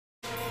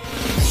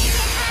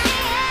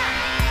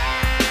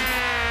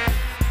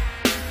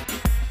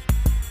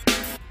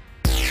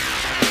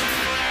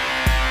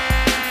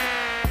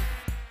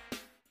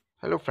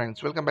Hello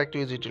friends, welcome back to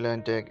Easy to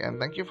Learn Tech and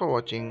thank you for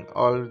watching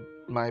all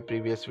my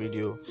previous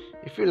video.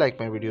 If you like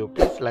my video,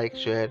 please like,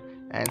 share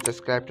and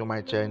subscribe to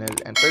my channel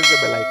and press the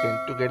bell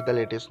icon to get the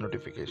latest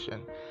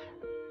notification.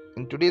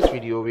 In today's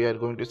video, we are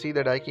going to see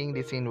the Daikin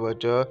DC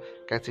inverter,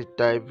 cassette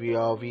type,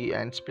 VRV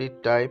and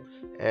split type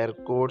air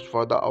codes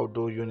for the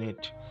outdoor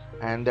unit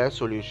and their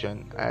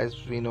solution.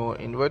 As we know,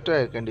 inverter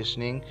air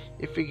conditioning,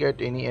 if we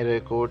get any error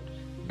code,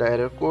 the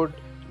error code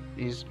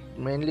is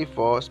mainly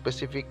for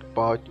specific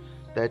part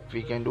that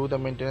we can do the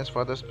maintenance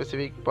for the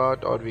specific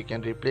part or we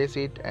can replace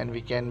it and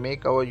we can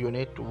make our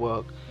unit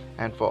work.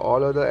 And for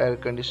all other air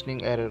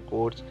conditioning error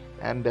codes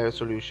and their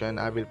solution,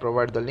 I will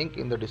provide the link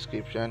in the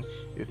description.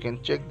 You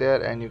can check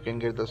there and you can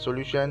get the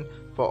solution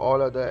for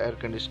all other air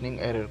conditioning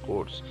error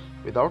codes.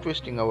 Without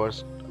wasting our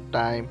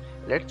time,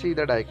 let's see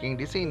the Daikin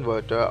DC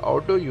inverter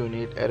outdoor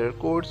unit error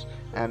codes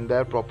and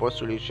their proper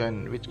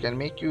solution, which can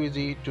make you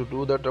easy to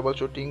do the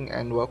troubleshooting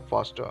and work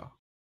faster.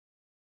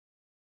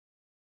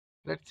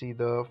 Let's see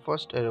the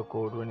first error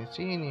code. When you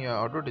see in your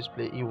auto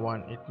display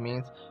E1, it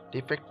means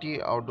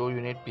defective outdoor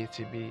unit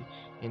PCB.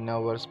 In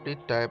our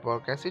split type or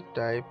cassette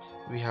type,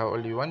 we have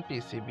only one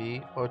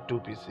PCB or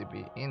two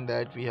PCB. In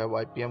that we have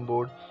IPM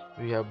board,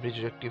 we have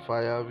bridge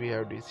rectifier, we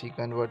have DC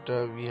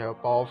converter, we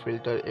have power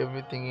filter,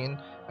 everything in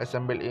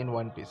assembled in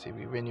one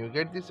PCB. When you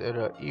get this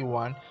error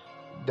E1,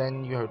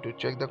 then you have to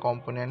check the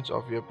components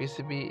of your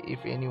PCB. If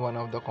any one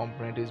of the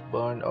component is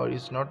burned or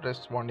is not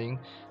responding,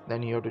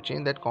 then you have to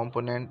change that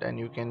component and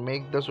you can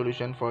make the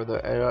solution for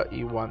the error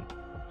E1.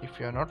 If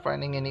you are not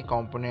finding any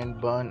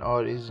component burn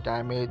or is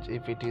damaged,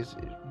 if it is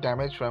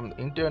damaged from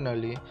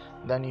internally,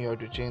 then you have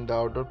to change the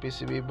outdoor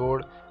PCB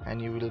board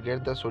and you will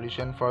get the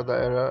solution for the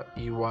error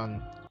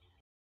E1.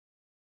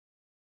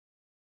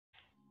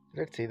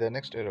 Let's see the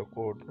next error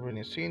code. When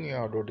you see in your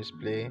outdoor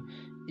display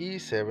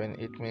E7,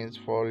 it means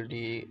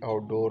faulty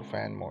outdoor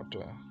fan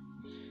motor.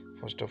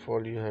 First of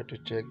all, you have to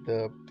check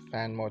the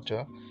fan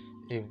motor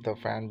if the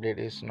fan blade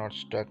is not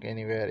stuck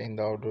anywhere in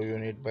the outdoor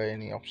unit by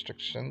any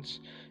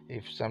obstructions.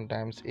 If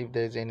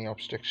there is any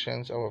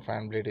obstructions, our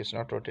fan blade is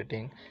not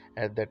rotating,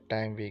 at that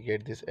time we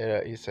get this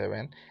error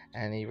E7.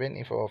 And even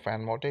if our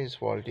fan motor is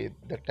faulty,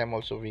 that time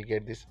also we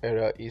get this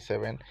error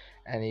E7.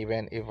 And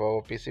even if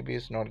our PCB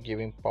is not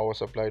giving power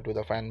supply to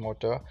the fan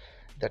motor,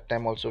 that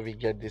time also we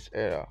get this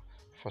error.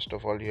 First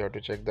of all, you have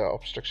to check the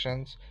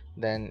obstructions.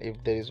 Then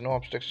if there is no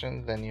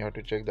obstruction, then you have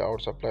to check the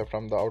out supply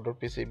from the outdoor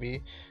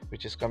PCB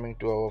which is coming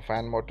to our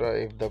fan motor.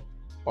 If the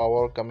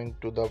power coming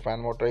to the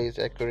fan motor is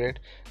accurate,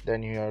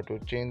 then you have to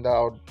change the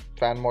out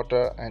fan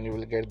motor and you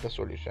will get the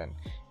solution.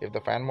 If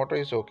the fan motor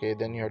is okay,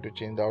 then you have to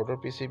change the outdoor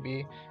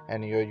PCB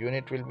and your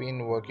unit will be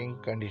in working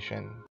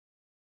condition.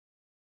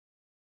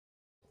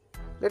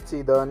 Let's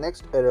see the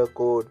next error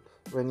code.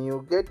 When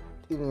you get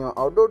in your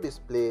outdoor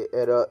display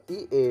error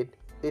E8,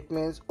 it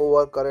means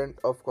overcurrent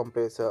of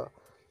compressor.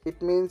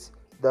 It means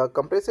the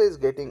compressor is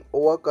getting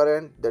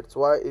overcurrent, that's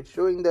why it's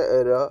showing the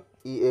error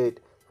E8.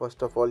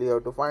 First of all, you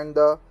have to find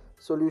the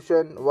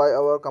solution why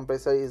our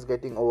compressor is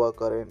getting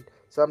overcurrent.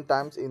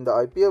 Sometimes in the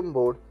IPM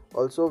board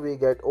also we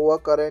get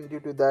overcurrent,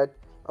 due to that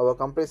our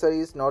compressor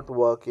is not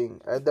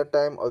working. At that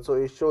time also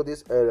it shows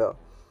this error.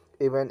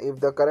 Even if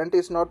the current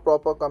is not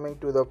proper coming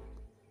to the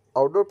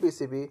outdoor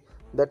PCB,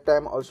 that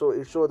time also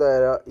it shows the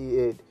error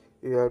E8.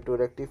 You have to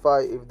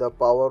rectify if the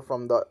power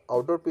from the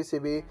outdoor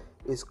PCB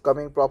is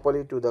coming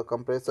properly to the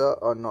compressor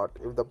or not.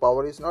 If the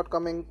power is not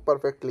coming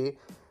perfectly,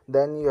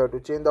 then you have to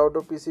change the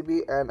outdoor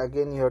PCB and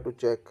again you have to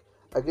check.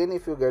 Again,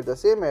 if you get the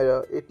same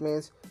error, it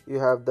means you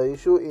have the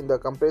issue in the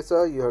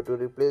compressor. You have to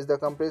replace the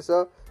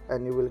compressor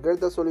and you will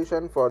get the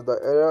solution for the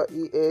error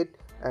E8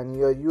 and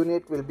your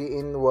unit will be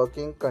in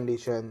working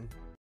condition.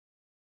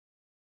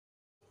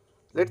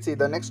 Let's see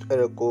the next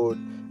error code.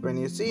 When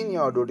you see in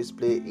your auto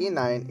display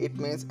E9, it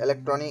means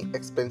electronic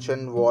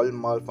expansion valve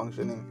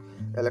malfunctioning.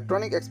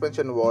 Electronic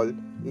expansion valve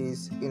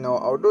is in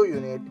our outdoor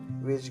unit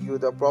which give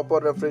the proper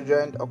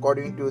refrigerant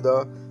according to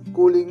the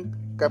cooling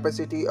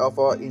capacity of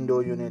our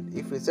indoor unit.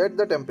 If we set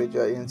the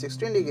temperature in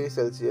 16 degrees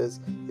Celsius,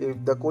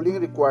 if the cooling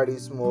required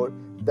is more,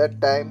 that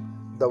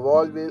time the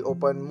valve will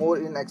open more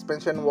in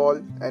expansion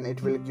valve and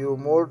it will give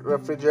more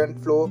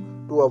refrigerant flow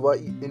to our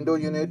indoor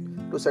unit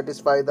to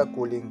satisfy the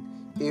cooling.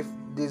 If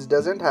this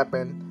doesn't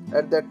happen,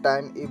 at that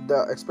time if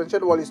the expansion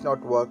valve is not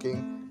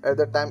working, at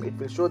that time it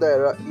will show the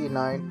error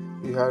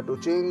E9. You have to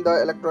change the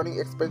electronic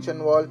expansion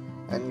valve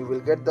and you will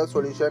get the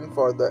solution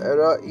for the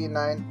error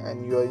E9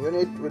 and your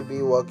unit will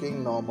be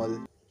working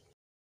normal.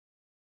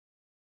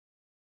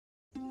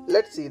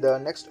 Let's see the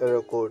next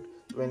error code.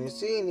 When you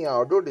see in your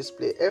outdoor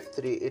display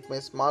F3, it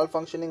means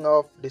malfunctioning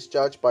of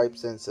discharge pipe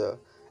sensor.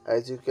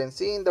 As you can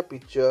see in the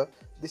picture,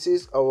 this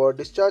is our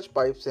discharge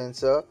pipe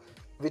sensor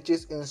which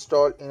is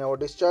installed in our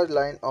discharge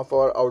line of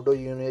our outdoor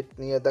unit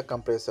near the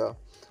compressor.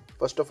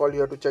 First of all, you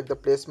have to check the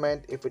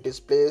placement, if it is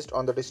placed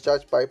on the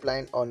discharge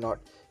pipeline or not.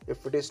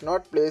 If it is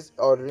not placed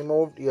or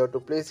removed, you have to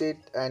place it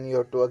and you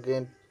have to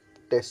again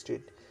test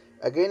it.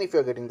 Again, if you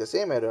are getting the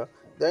same error,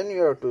 then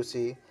you have to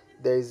see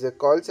there is a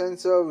coil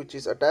sensor which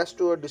is attached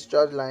to a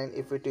discharge line.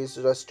 If it is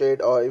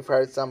rusted or if it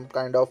has some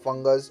kind of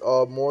fungus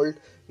or mold,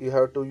 you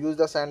have to use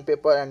the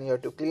sandpaper and you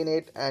have to clean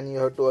it, and you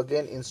have to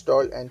again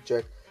install and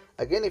check.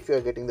 Again, if you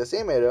are getting the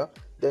same error,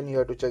 then you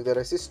have to check the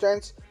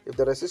resistance. If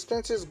the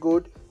resistance is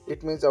good,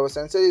 it means our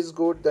sensor is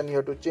good. Then you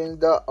have to change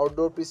the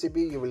outdoor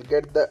PCB, you will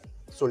get the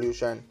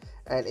solution.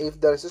 And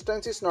if the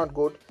resistance is not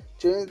good,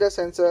 change the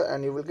sensor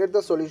and you will get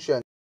the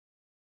solution.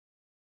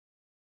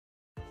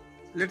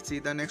 Let's see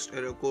the next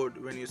error code.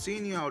 When you see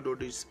in your outdoor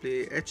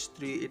display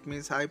H3, it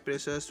means high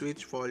pressure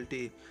switch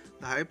faulty.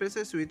 The high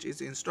pressure switch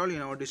is installed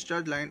in our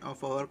discharge line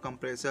of our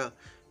compressor.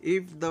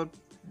 If the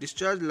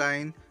discharge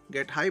line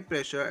get high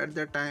pressure, at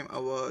that time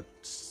our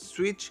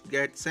switch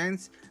get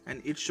sense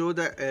and it show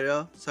the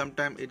error.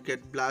 Sometimes it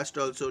get blast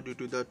also due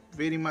to the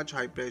very much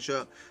high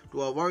pressure.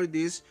 To avoid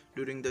this,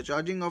 during the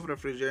charging of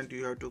refrigerant,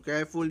 you have to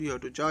careful, you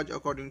have to charge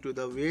according to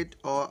the weight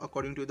or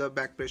according to the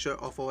back pressure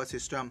of our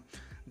system.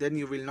 Then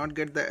you will not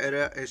get the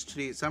error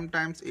H3.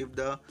 Sometimes if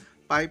the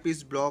pipe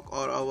is blocked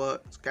or our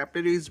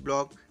capillary is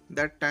blocked,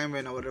 that time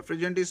when our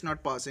refrigerant is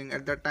not passing,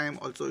 at that time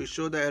also it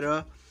show the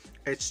error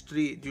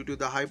H3 due to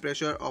the high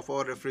pressure of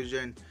our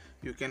refrigerant.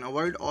 You can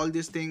avoid all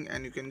these things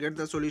and you can get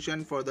the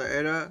solution for the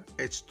error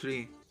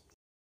H3.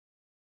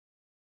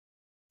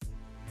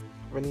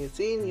 When you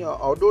see in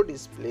your outdoor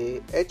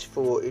display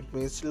H4, it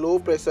means low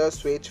pressure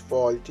switch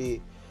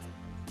faulty.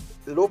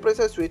 Low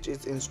pressure switch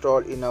is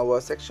installed in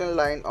our section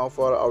line of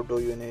our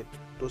outdoor unit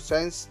to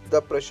sense the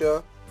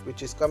pressure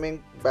which is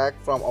coming back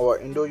from our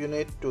indoor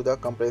unit to the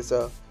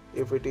compressor.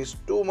 If it is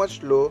too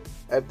much low,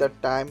 at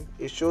that time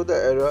it shows the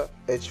error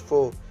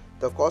H4.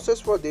 The causes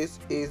for this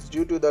is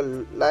due to the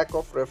lack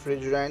of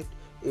refrigerant.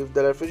 If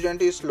the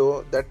refrigerant is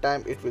low, that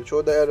time it will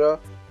show the error.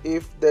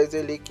 If there is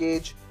a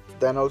leakage,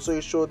 then also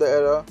it show the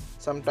error.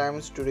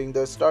 Sometimes during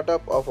the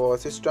startup of our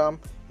system,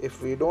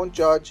 if we don't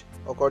charge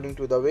according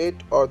to the weight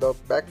or the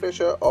back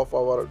pressure of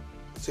our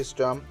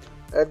system,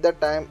 at that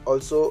time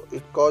also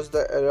it causes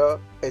the error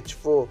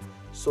H4.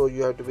 So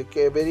you have to be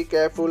very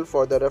careful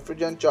for the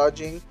refrigerant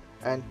charging,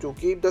 and to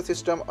keep the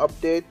system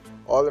update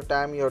all the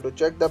time, you have to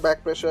check the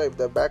back pressure. If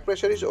the back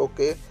pressure is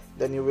okay,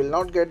 then you will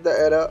not get the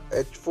error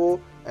H4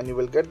 and you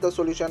will get the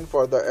solution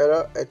for the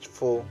error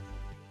H4.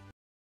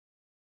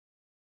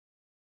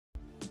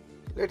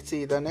 Let's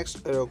see the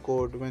next error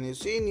code. When you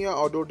see in your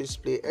outdoor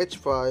display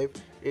H5,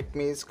 it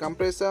means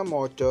compressor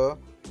motor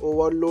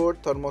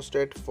overload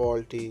thermostat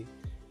faulty.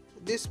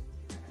 This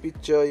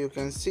picture you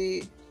can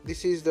see,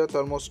 this is the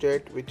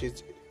thermostat which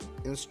is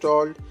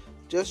installed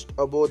just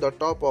above the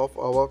top of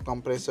our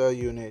compressor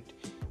unit.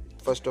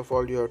 First of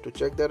all, you have to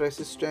check the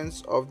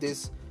resistance of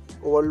this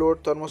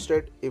overload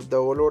thermostat. If the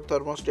overload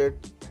thermostat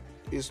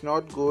is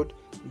not good,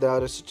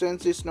 the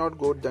resistance is not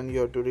good, then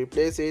you have to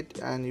replace it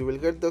and you will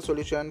get the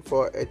solution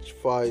for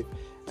H5.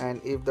 And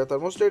if the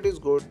thermostat is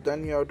good,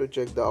 then you have to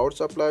check the out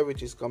supply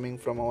which is coming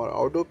from our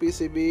outdoor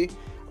PCB,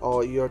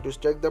 or you have to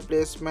check the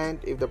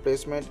placement if the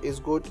placement is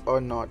good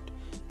or not.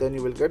 Then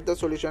you will get the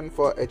solution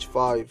for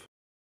H5.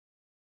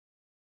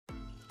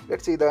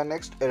 Let's see the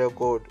next error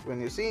code.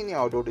 When you see in your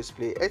outdoor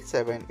display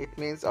H7, it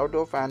means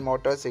outdoor fan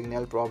motor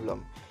signal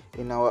problem.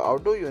 In our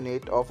outdoor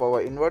unit of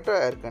our inverter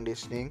air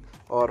conditioning,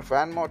 our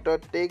fan motor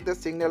take the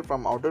signal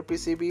from outdoor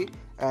PCB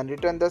and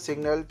return the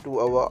signal to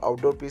our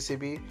outdoor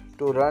PCB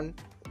to run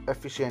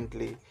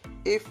efficiently.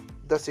 If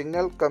the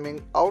signal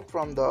coming out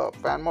from the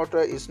fan motor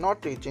is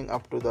not reaching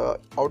up to the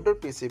outdoor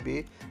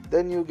PCB,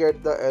 then you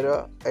get the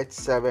error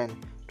H7.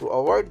 To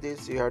avoid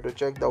this, you have to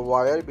check the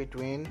wire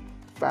between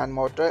fan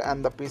motor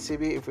and the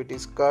PCB. If it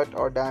is cut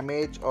or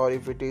damaged, or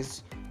if it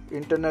is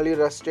internally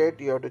rusted,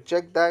 you have to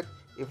check that.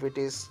 If it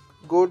is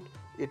good,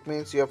 it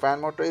means your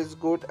fan motor is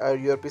good, or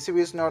your PCB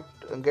is not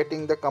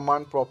getting the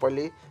command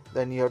properly,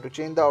 then you have to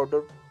change the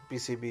outdoor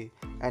PCB.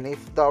 And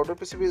if the outdoor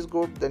PCB is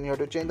good, then you have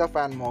to change the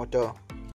fan motor.